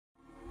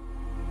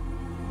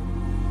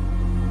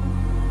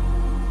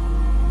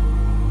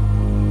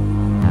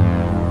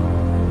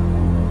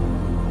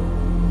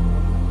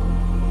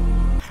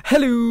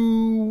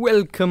Hello,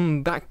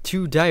 welcome back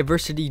to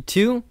Diversity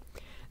 2.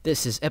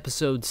 This is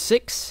episode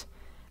 6,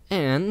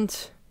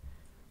 and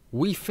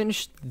we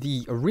finished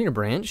the arena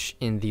branch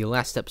in the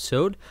last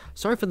episode.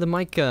 Sorry for the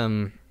mic,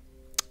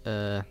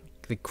 the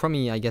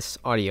crummy, I guess,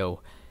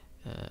 audio.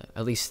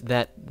 At least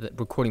that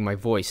recording my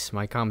voice,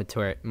 my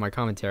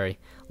commentary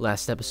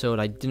last episode.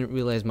 I didn't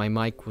realize my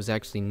mic was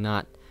actually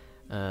not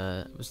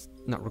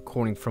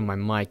recording from my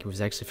mic. It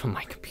was actually from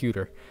my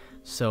computer.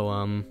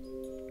 So,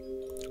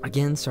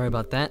 again, sorry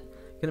about that.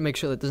 Gonna make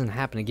sure that doesn't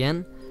happen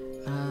again.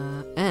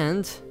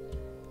 And,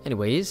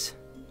 anyways,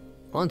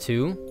 on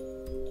to...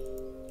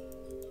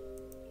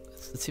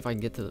 Let's see if I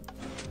can get to the...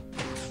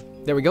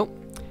 There we go.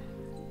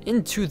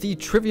 Into the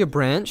trivia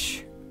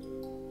branch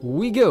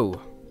we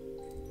go.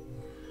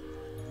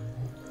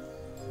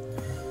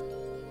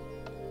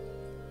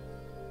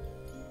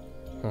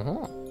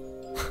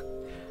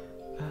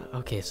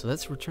 Okay, so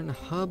let's return to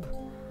hub.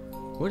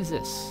 What is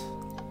this?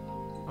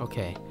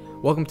 Okay,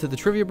 welcome to the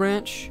trivia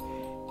branch.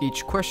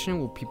 Each question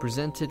will be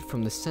presented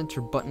from the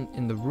center button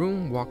in the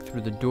room. Walk through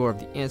the door of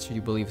the answer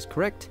you believe is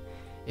correct.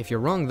 If you're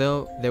wrong,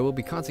 though, there will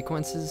be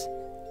consequences.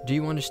 Do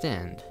you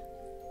understand?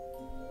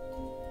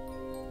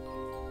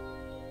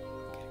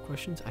 Okay,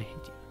 questions? I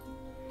hate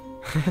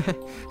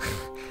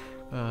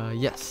you.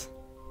 Yes.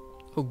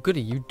 Oh,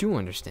 goody, you do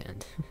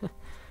understand.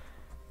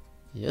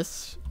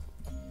 Yes.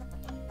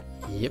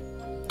 Yep.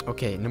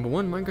 Okay, number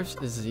 1,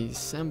 Minecraft is a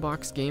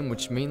sandbox game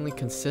which mainly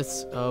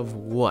consists of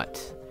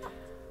what?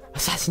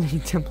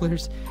 Assassinating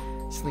Templars,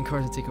 stealing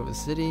cars to take over the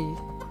city,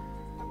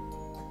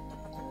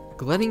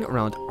 gliding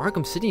around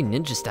Arkham City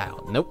ninja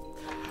style. Nope.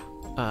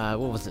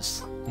 What was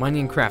this?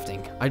 Mining and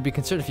crafting. I'd be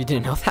concerned if you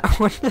didn't know that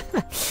one.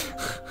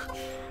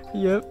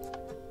 Yep.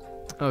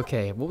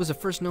 Okay, what was the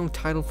first known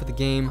title for the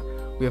game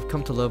we have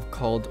come to love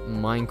called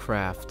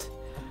Minecraft?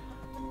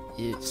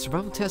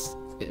 Survival test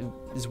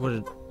is what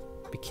it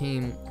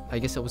became. I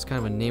guess that was kind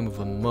of a name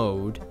of a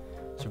mode.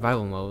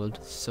 Survival mode,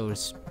 so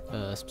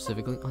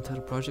specifically.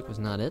 Untitled Project was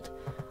not it.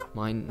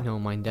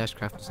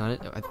 Mine-Craft was not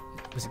it.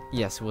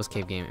 Yes, it was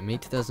Cave Game. In May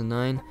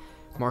 2009,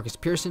 Marcus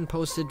Pearson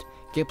posted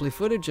gameplay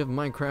footage of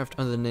Minecraft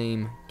under the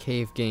name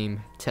Cave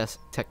Game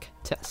Tech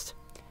Test.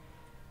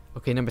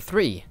 Okay, number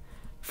 3.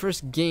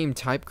 First game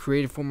type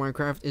created for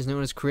Minecraft is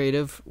known as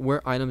creative,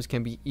 where items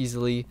can be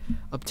easily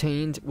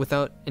obtained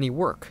without any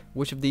work.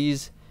 Which of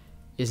these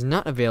is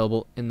not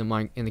available in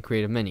the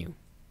creative menu?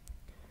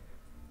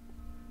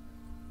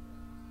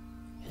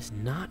 Is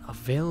not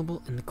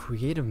available in the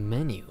creative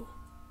menu.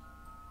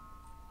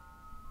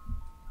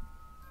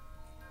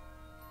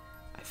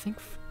 I think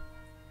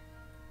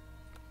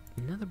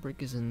another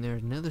brick is in there,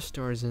 another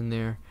star is in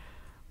there.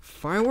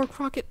 Firework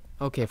rocket?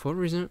 Okay, for what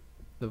reason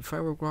the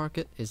firework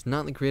rocket is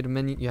not in the creative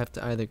menu, you have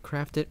to either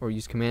craft it or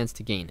use commands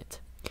to gain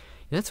it. And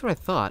that's what I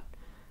thought.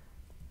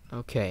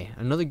 Okay,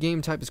 another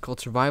game type is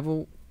called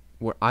survival,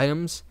 where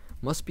items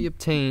must be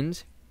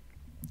obtained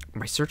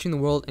by searching the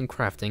world and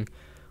crafting.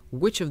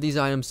 Which of these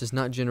items does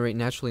not generate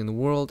naturally in the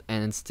world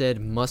and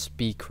instead must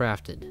be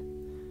crafted?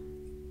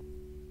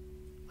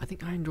 I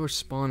think iron doors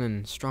spawn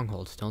in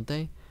strongholds, don't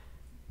they?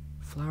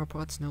 Flower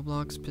pots, snow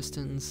blocks,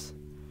 pistons.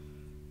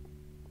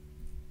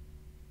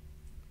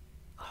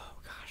 Oh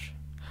gosh.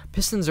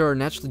 Pistons are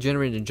naturally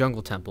generated in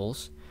jungle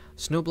temples.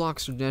 Snow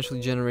blocks are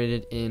naturally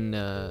generated in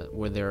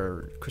where there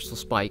are crystal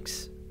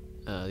spikes.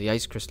 The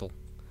ice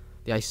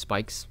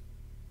spikes.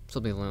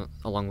 Something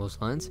along those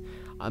lines.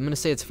 I'm gonna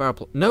say it's fire.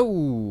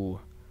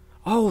 No!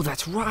 Oh,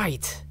 that's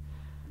right!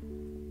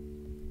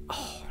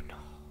 Oh, no.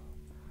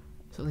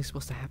 Is something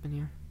supposed to happen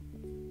here?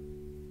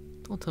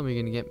 Don't tell me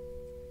you're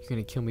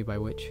gonna kill me by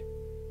witch.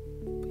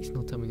 Please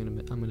don't tell me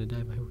I'm gonna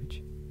die by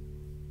witch.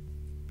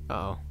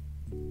 Uh-oh.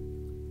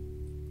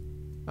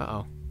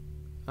 Uh-oh.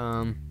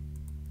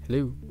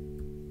 Hello?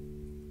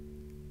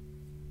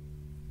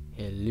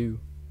 Hello?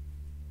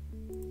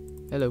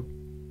 Hello?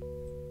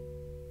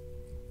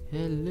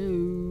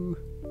 Hello?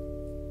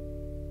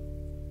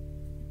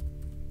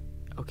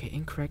 Okay,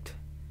 incorrect.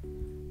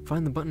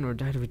 Find the button or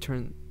die to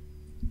return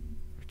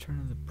to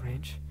the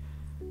branch.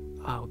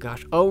 Oh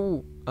gosh.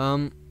 Oh,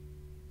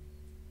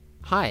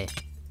 hi.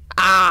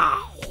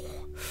 Ow!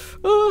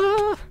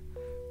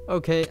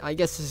 Okay, I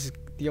guess this is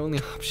the only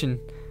option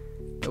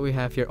that we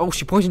have here. Oh,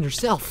 she poisoned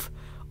herself.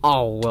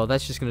 Oh, well,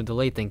 that's just gonna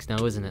delay things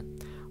now, isn't it?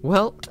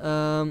 Well,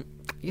 I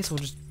guess we'll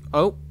just...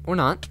 Oh, or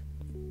not.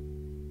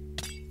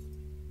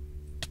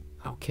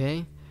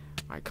 Okay.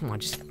 Alright, come on,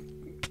 just...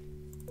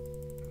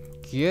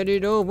 Get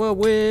it over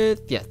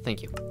with. Yeah,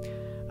 thank you.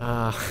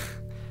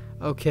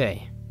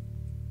 Okay.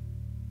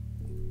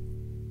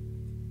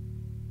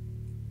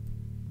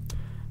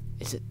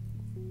 Is it?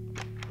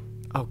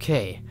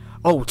 Okay.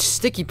 Oh,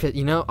 sticky pit.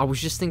 You know, I was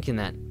just thinking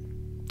that.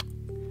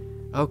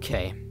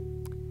 Okay.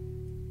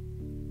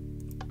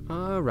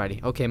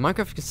 Alrighty. Okay,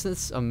 Minecraft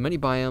consists of many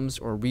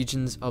biomes or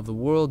regions of the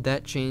world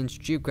that change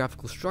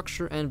geographical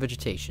structure and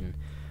vegetation.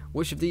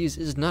 Which of these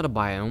is not a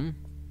biome?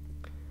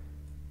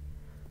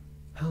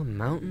 Oh,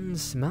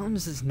 mountains.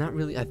 Mountains is not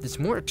really... it's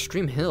more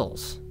extreme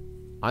hills,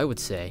 I would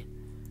say.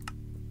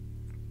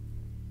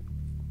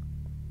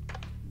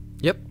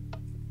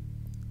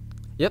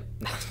 Yep,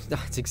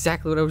 that's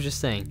exactly what I was just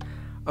saying.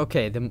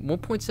 Okay, the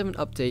 1.7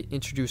 update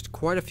introduced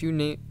quite a few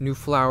new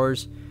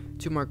flowers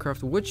to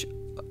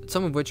Minecraft,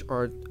 some of which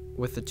are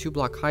with the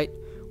 2-block height.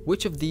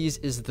 Which of these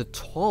is the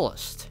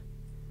tallest?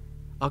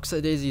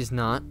 Oxide Daisy is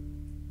not.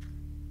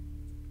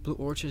 Blue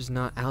Orchid is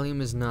not. Allium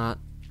is not.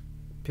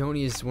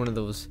 Peony is one of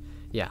those.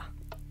 Yeah.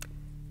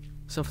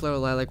 Sunflower,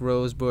 Lilac,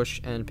 Rose,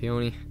 Bush, and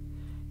Peony.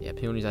 Yeah,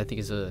 Peony I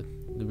think is the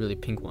really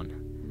pink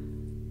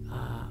one.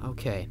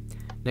 Okay.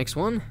 Next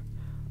one.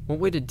 One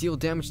way to deal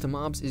damage to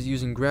mobs is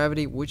using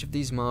gravity. Which of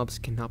these mobs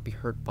cannot be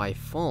hurt by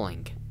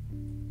falling?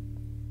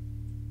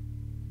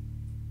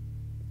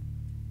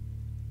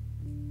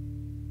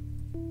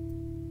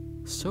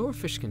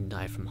 Silverfish can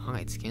die from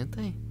heights, can't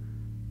they?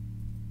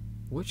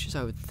 Witches,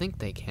 I would think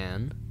they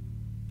can.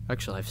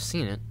 Actually, I've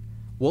seen it.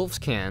 Wolves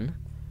can.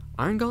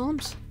 Iron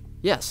golems?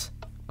 Yes.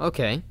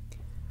 Okay.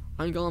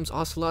 Iron golems,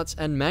 ocelots,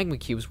 and magma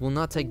cubes will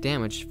not take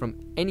damage from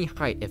any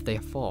height if they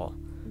fall.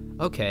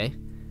 Okay.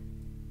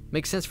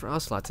 Makes sense for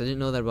ocelots. I didn't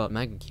know that about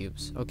magma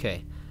cubes.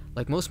 Okay.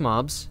 Like most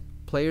mobs,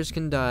 players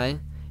can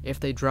die if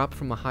they drop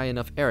from a high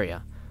enough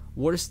area.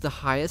 What is the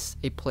highest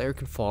a player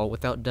can fall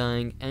without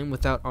dying and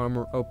without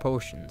armor or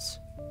potions?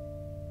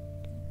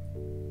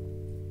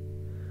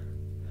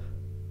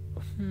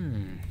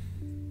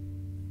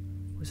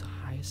 What is the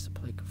highest a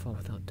player can fall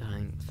without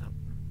dying?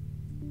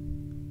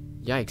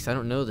 Yikes, I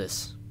don't know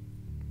this.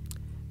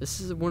 This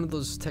is one of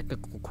those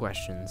technical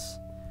questions.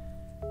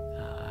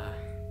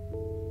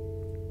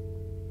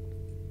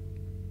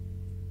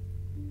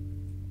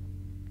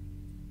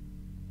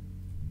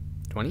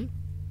 20?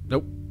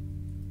 Nope.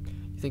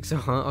 You think so,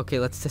 huh? Okay,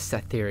 let's test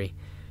that theory.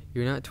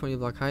 You're not 20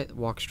 block height,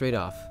 walk straight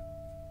off.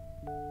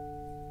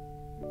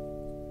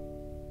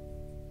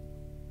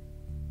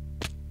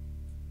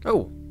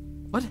 Oh!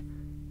 What?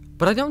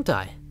 But I don't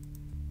die.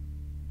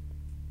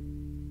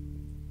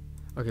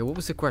 Okay, what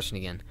was the question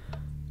again?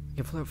 You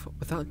can fly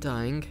without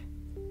dying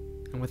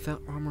and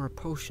without armor or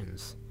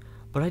potions.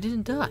 But I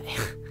didn't die.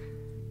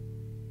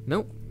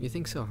 Nope. You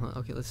think so, huh?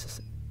 Okay, let's just...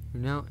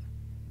 Now...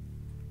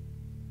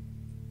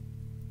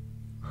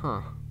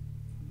 Huh.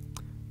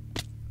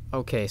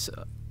 Okay,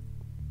 so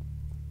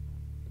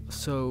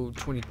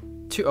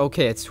 22.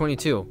 Okay, it's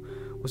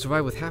 22. Will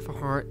survive with half a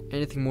heart.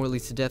 Anything more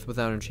leads to death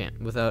without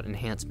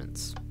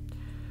enhancements.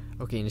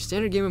 Okay, in a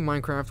standard game of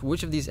Minecraft,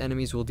 which of these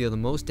enemies will deal the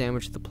most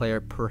damage to the player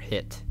per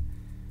hit?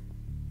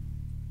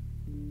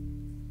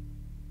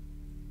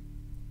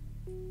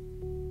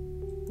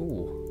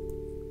 Ooh.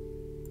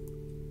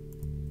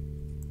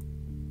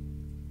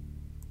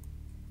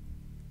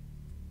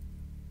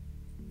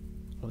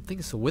 I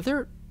think it's a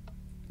Wither?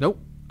 Nope.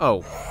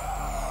 Oh.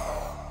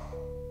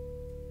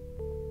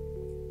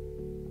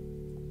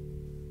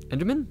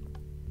 Enderman?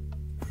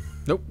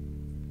 Nope.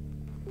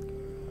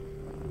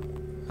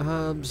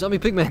 Zombie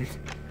Pigman.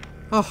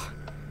 Oh.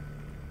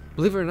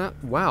 Believe it or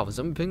not, wow,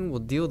 Zombie Pigman will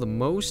deal the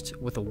most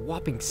with a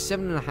whopping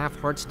 7.5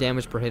 hearts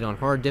damage per hit on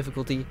hard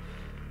difficulty.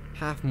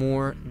 Half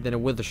more than a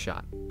Wither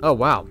shot. Oh,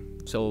 wow.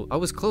 So, I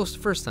was close the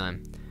first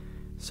time.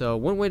 So,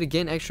 one way to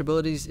gain extra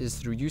abilities is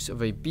through use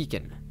of a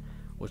beacon,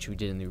 which we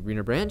did in the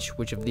Arena branch.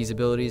 Which of these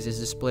abilities is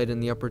displayed in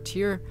the upper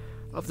tier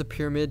of the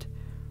pyramid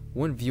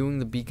when viewing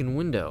the beacon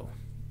window?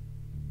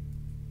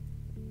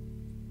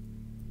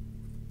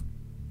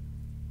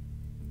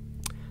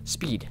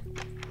 Speed.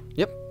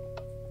 Yep.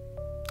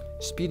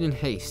 Speed and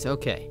haste.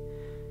 Okay.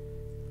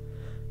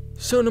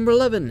 So, number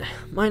 11.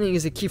 Mining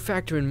is a key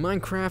factor in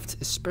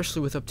Minecraft,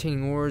 especially with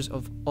obtaining ores.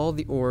 Of all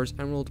the ores,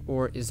 emerald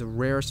ore is the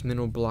rarest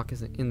mineral block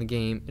in the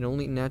game. It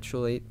only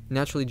naturally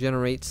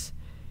generates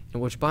in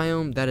which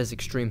biome? That is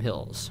extreme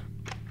hills.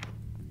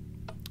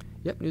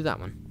 Yep, knew that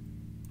one.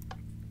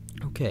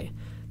 Okay.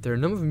 There are a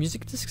number of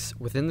music discs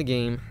within the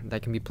game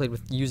that can be played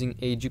with using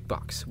a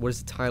jukebox. What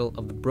is the title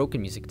of the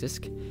broken music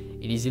disc?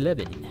 It is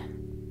 11.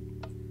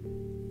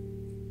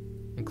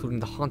 Including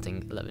the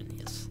haunting 11,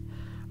 yes.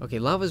 Okay,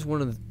 lava is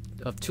one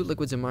of two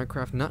liquids in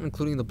Minecraft, not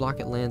including the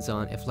block it lands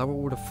on. If lava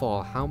were to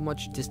fall, how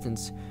much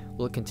distance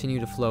will it continue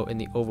to flow in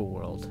the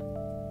overworld?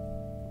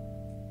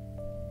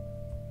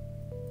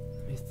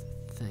 Let me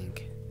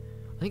think.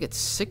 I think it's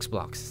 6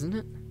 blocks, isn't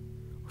it?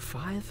 Or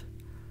 5?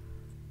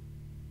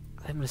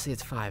 I'm gonna say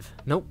it's 5.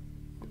 Nope.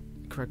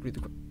 Correct. Read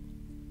the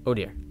oh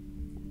dear.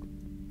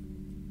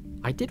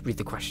 I did read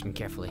the question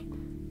carefully.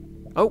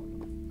 Oh.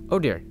 Oh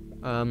dear.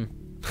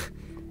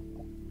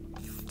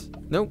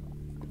 Nope.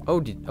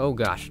 Oh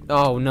gosh.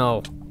 Oh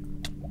no.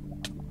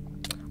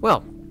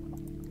 Well.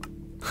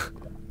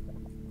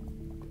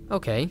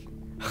 Okay.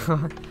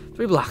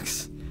 3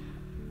 blocks.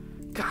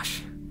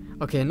 Gosh.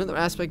 Okay, another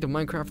aspect of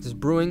Minecraft is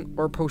brewing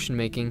or potion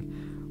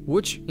making.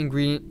 Which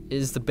ingredient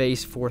is the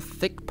base for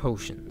thick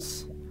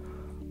potions?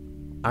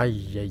 I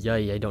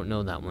don't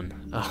know that one.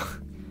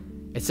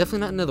 It's definitely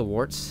not nether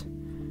warts.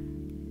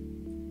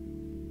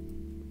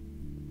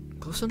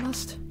 Glowstone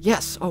dust?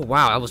 Yes! Oh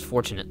wow, I was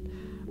fortunate.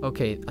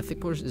 Okay, a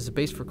thick potion is the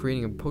base for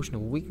creating a potion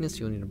of weakness.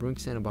 You'll need a brewing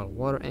stand, a bottle of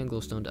water, and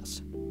glowstone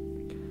dust.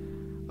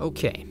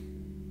 Okay.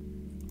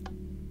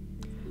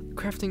 The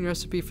crafting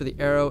recipe for the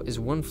arrow is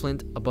 1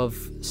 flint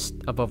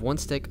above 1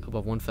 stick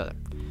above 1 feather.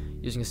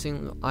 Using a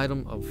single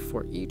item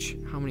for each,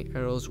 how many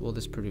arrows will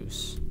this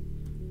produce?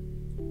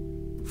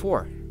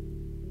 4.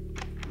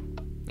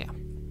 Yeah.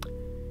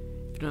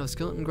 If you don't have a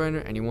skeleton grinder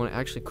and you want to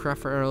actually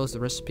craft for arrows, the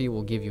recipe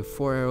will give you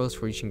 4 arrows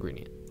for each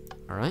ingredient.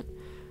 Alright?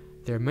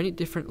 There are many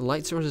different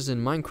light sources in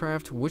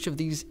Minecraft. Which of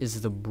these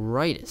is the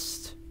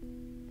brightest?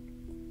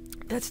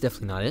 That's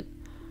definitely not it.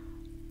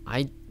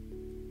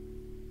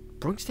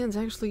 Brunk stands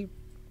actually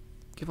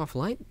give off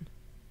light?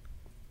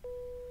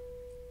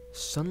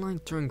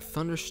 Sunlight during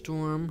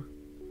thunderstorm.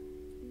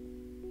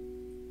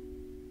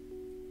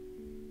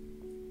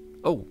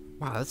 Oh,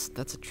 wow,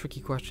 that's a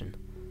tricky question.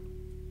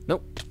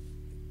 Nope.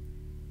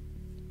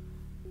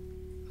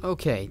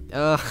 Okay,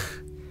 there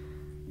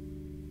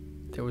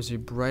was a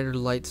brighter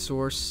light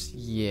source.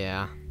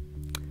 Yeah.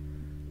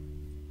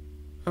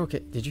 Okay,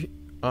 did you...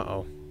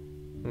 Uh-oh.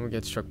 I'm gonna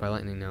get struck by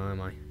lightning now,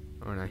 am I?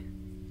 Aren't I?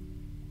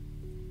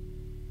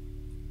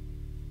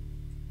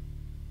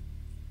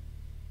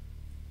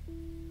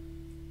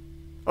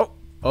 Oh!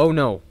 Oh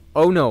no!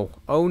 Oh no!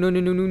 Oh no no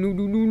no no no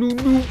no no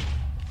no!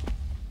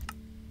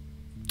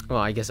 Well,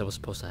 I guess that was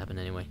supposed to happen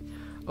anyway.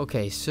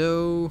 Okay,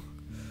 so...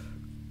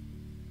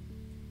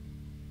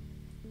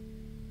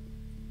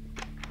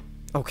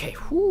 Okay,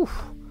 whew.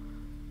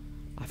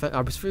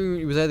 I was figuring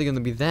it was either going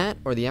to be that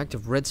or the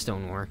active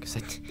redstone ore, because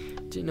I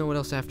didn't know what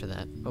else after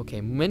that. Okay,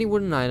 many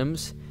wooden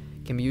items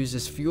can be used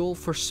as fuel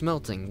for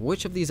smelting.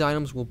 Which of these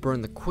items will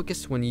burn the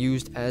quickest when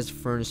used as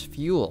furnace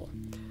fuel?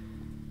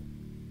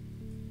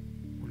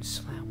 1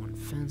 slab, 1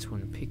 fence,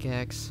 1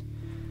 pickaxe.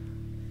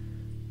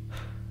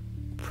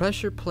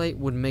 Pressure plate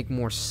would make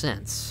more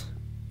sense,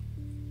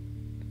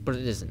 but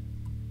it isn't.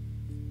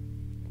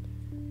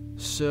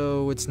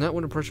 So it's not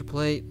wooden pressure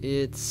plate,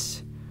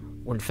 it's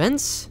wooden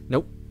fence?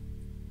 Nope.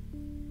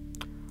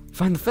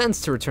 Find the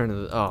fence to return to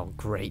the... Oh,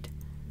 great.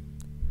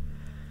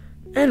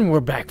 And we're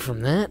back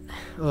from that.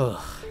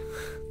 Ugh.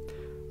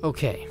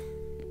 Okay.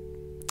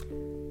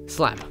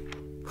 Slab.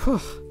 Whew.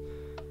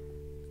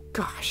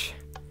 Gosh.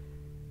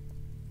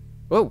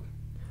 Whoa.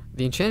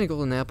 The enchanted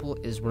golden apple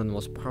is one of the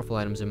most powerful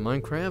items in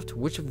Minecraft.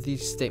 Which of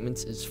these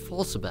statements is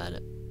false about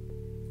it?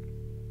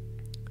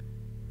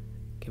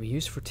 Can be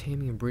used for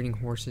taming and breeding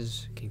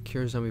horses. Can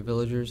cure zombie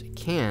villagers. It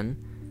can.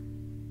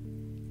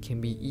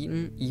 Can be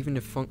eaten even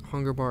if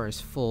hunger bar is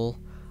full.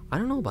 I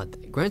don't know about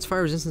that. Grants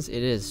fire resistance.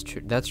 It is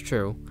true. That's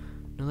true.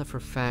 I know that for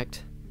a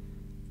fact.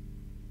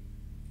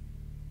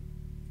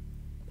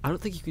 I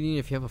don't think you can eat it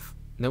if you have a...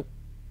 Nope.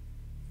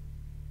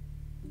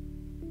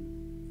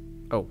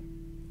 Oh.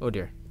 Oh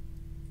dear.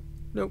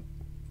 Nope.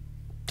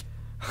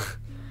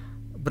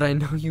 But I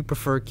know you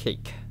prefer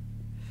cake.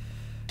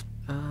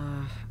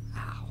 Ow.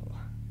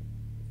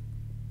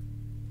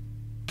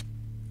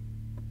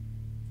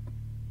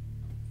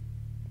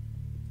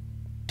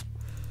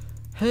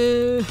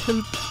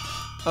 Help.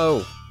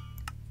 Oh.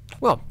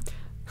 Well,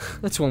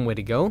 that's one way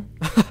to go.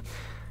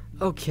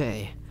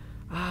 Okay.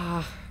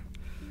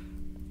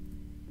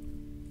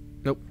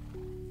 Nope.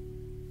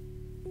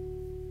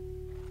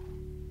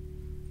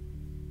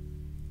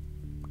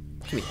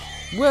 Come here.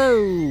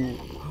 Whoa!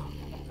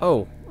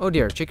 Oh. Oh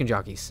dear, chicken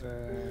jockeys.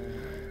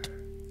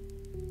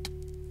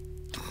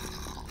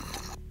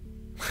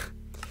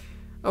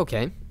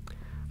 Okay.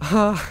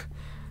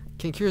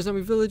 Can cure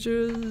zombie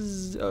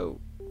villagers.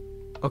 Oh.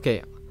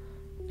 Okay.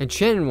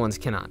 Enchanted ones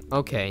cannot.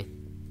 Okay.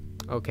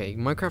 Okay.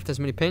 Minecraft has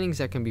many paintings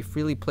that can be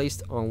freely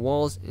placed on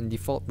walls in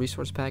default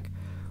resource pack.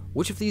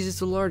 Which of these is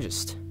the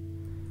largest?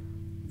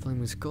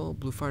 Flaming Skull,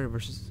 Blue Fire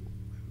versus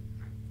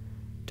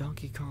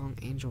Donkey Kong,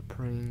 Angel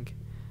Praying.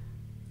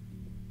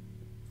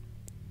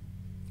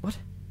 What?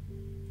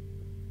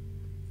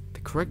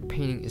 The correct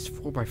painting is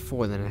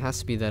 4x4, then it has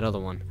to be that other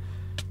one.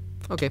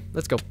 Okay,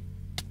 let's go.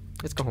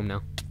 Let's go home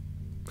now.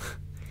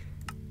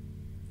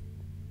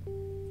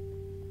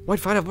 White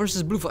fighter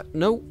versus blue fighter.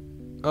 No.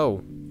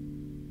 Oh.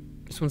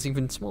 This one's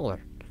even smaller.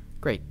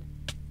 Great.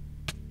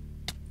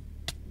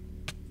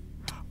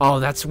 Oh,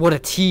 that's what a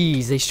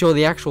tease. They show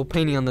the actual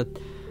painting on the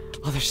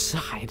other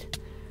side.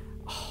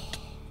 Oh,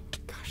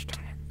 gosh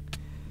darn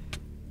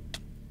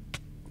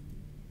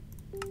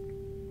it.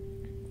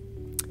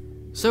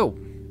 So,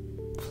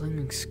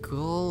 Flaming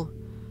Skull.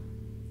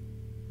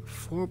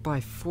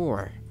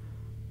 4x4.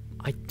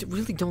 I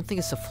really don't think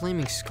it's a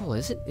Flaming Skull,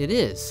 is it? It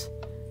is.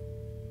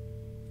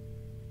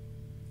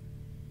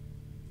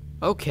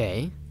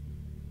 Okay.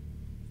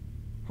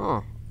 Huh.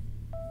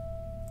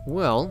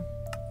 Well.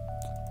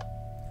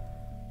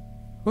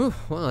 Well,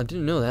 I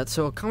didn't know that.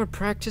 So, a common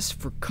practice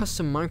for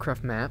custom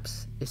Minecraft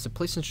maps is to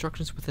place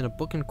instructions within a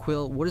book and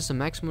quill. What is the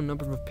maximum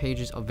number of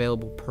pages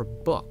available per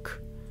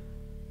book?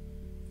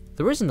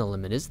 There isn't a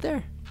limit, is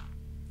there?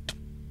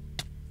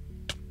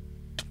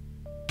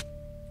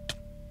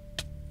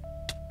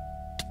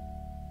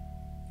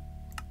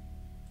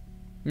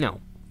 No.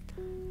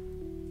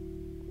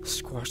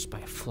 Squashed by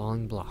a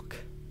falling block.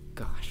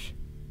 Gosh.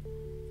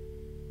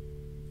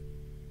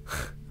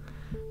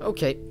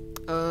 Okay.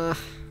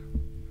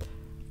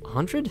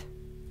 100?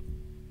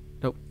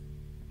 Nope.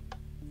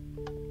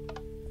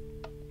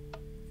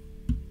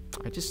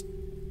 I just...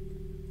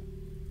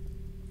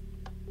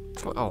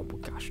 Oh,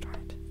 gosh darn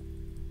it.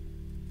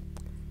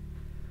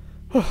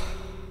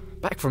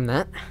 Back from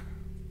that.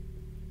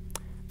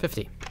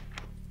 50.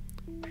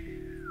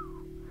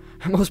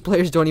 Most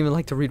players don't even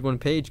like to read one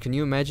page. Can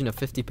you imagine a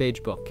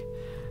 50-page book?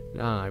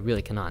 No, I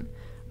really cannot.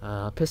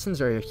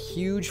 Pistons are a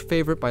huge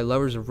favorite by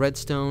lovers of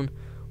redstone.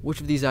 Which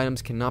of these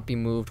items cannot be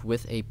moved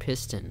with a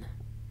piston?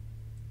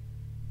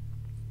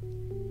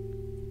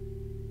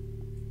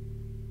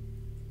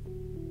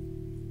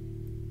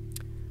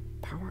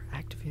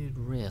 Power-activated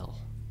rail.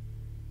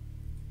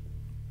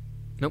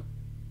 Nope.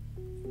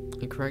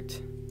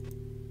 Incorrect.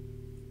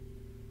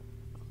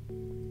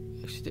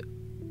 Actually,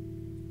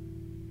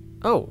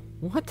 oh,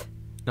 what?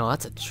 No,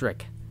 that's a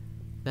trick.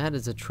 That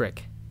is a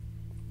trick.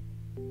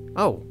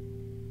 Oh.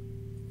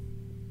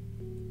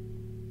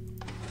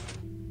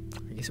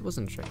 I guess it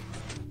wasn't a trick.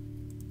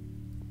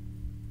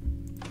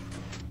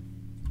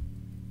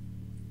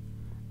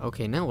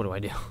 Okay, now what do I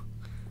do?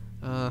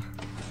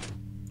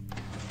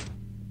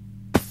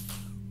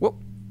 Whoa.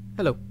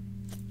 Hello.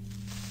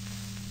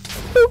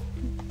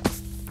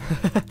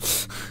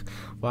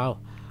 Wow.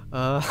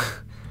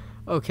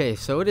 Okay,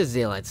 so it is the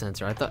daylight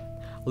sensor. I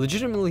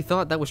legitimately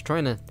thought that was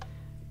trying to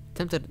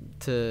attempt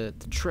to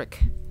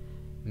trick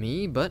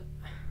me, but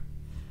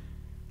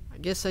I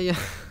guess I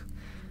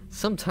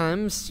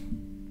sometimes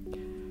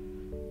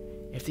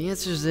if the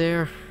answer's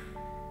there,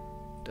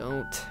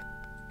 don't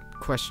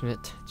question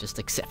it, just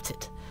accept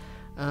it.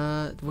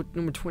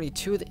 Number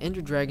 22, the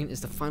Ender Dragon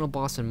is the final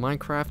boss in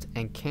Minecraft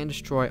and can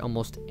destroy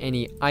almost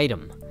any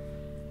item.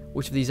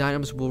 Which of these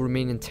items will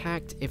remain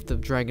intact if the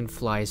dragon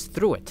flies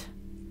through it?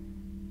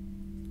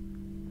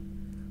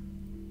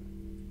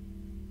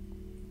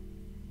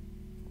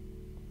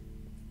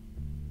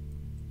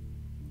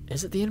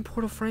 Is it the end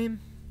portal frame?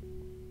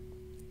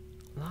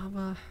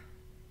 Lava?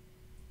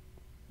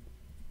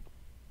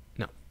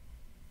 No,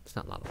 it's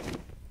not lava.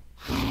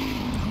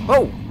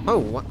 Oh!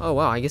 Oh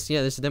wow, I guess,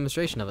 yeah, this is a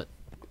demonstration of it.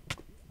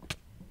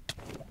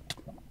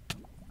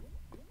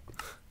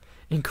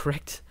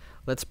 Incorrect.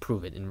 Let's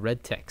prove it in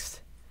red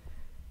text.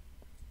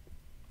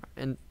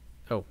 And,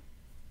 oh.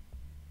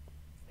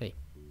 Hey.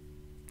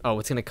 Oh,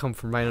 it's gonna come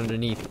from right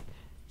underneath.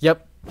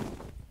 Yep.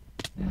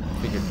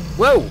 Figured.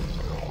 Whoa!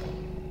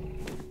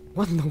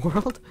 What in the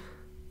world?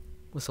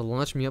 Must have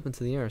launched me up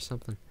into the air or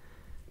something.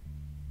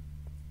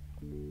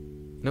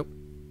 Nope.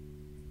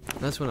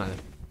 That's one either.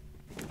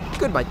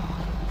 Goodbye.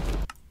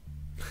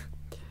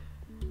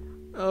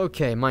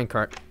 Okay,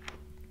 minecart.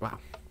 Wow.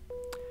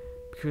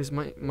 Because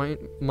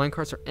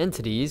minecarts are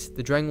entities,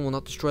 the dragon will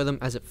not destroy them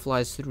as it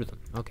flies through them.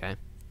 Okay.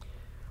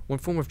 One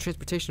form of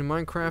transportation in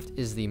Minecraft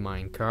is the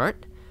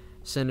minecart.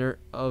 Center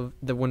of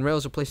when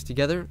rails are placed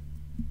together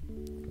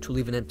to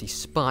leave an empty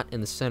spot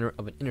in the center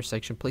of an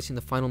intersection, placing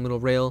the final middle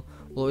rail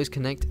will always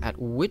connect at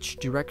which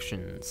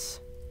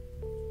directions?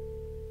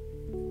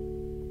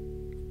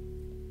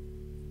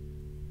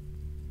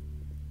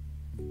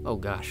 Oh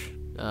gosh,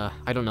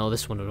 I don't know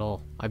this one at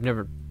all. I've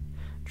never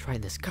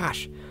tried this.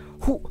 Gosh,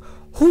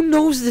 who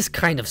knows this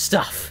kind of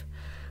stuff?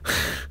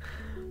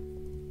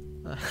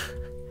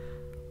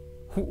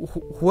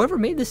 Whoever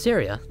made this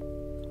area,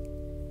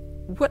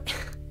 what?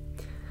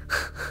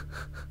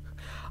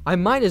 I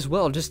might as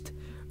well just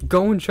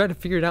go and try to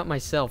figure it out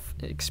myself,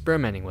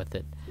 experimenting with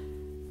it.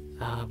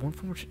 One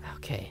form,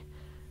 okay.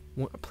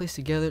 Place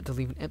together to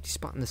leave an empty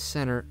spot in the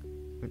center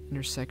of an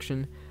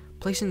intersection.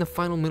 Placing the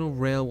final middle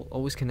rail will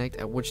always connect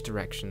at which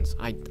directions?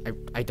 I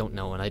don't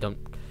know, and I don't...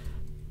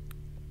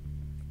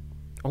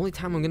 Only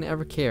time I'm gonna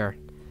ever care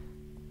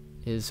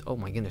is... Oh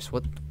my goodness,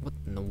 what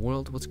in the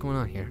world? What's going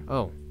on here?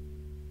 Oh.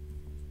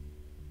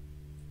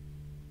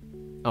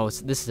 Oh,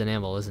 this is an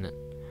anvil, isn't it?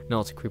 No,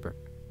 it's a creeper.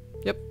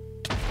 Yep.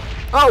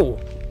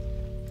 Oh!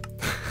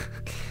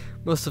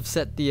 Must have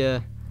set the,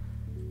 I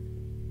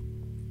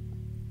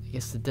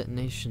guess the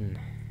detonation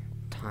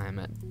time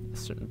at a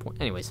certain point.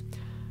 Anyways.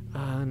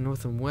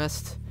 North and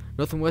west.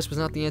 North and west was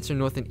not the answer.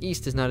 North and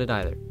east is not it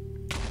either.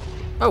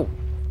 Oh!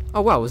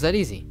 Oh wow, was that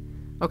easy?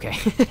 Okay.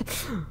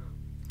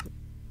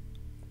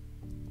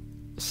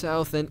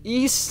 South and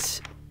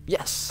east.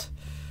 Yes.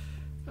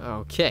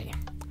 Okay.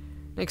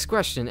 Next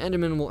question.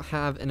 Enderman will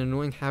have an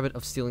annoying habit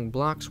of stealing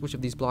blocks. Which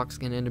of these blocks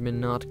can Enderman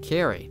not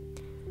carry?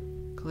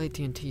 Clay,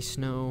 TNT,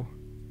 snow,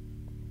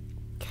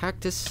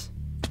 cactus.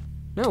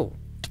 No,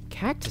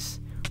 cactus.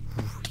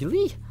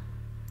 Really?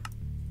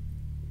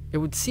 It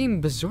would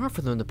seem bizarre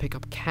for them to pick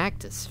up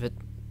cactus if it...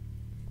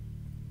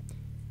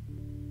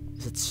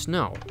 Is it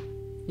snow?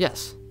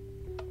 Yes.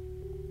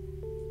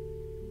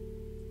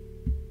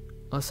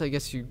 Unless I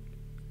guess you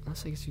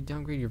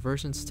downgrade your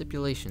version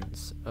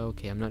stipulations.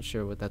 Okay, I'm not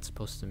sure what that's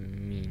supposed to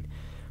mean.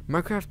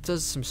 Minecraft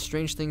does some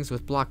strange things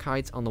with block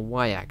heights on the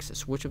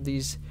y-axis. Which of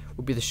these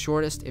would be the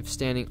shortest if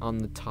standing on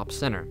the top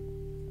center?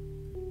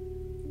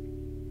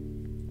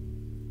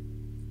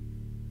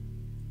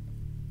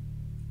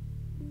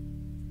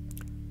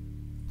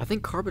 I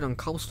think carpet on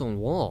cobblestone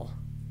wall.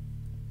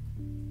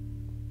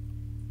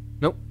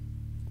 Nope.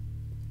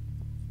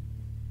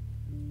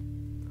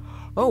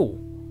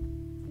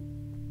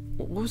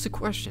 What was the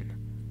question?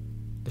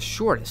 The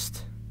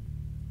shortest.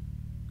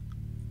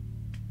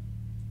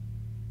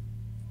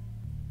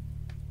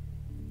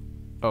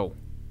 Oh.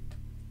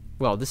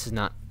 Well, this is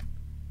not...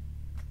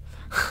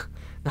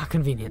 not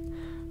convenient.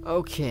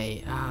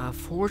 Okay,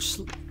 forge...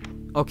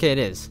 Okay, it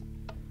is.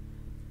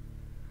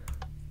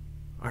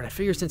 Alright, I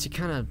figure since you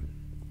kind of...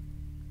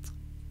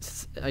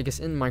 I guess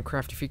in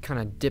Minecraft, if you kind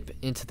of dip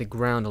into the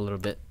ground a little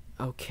bit.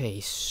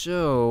 Okay,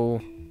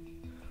 so...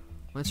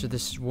 I'll answer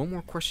this one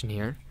more question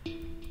here.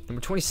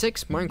 Number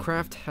 26,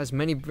 Minecraft has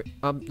many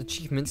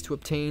achievements to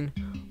obtain.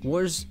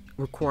 What is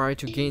required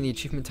to gain the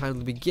achievement title at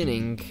the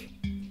beginning?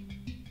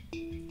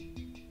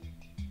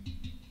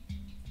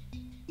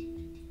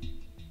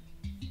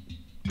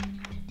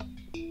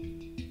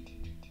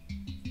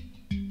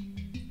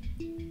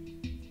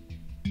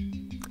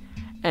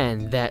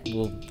 And that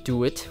will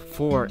do it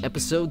for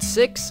episode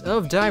 6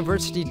 of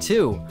Diversity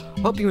 2.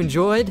 Hope you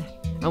enjoyed.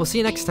 I will see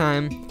you next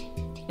time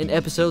in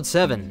episode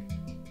 7.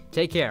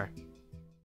 Take care.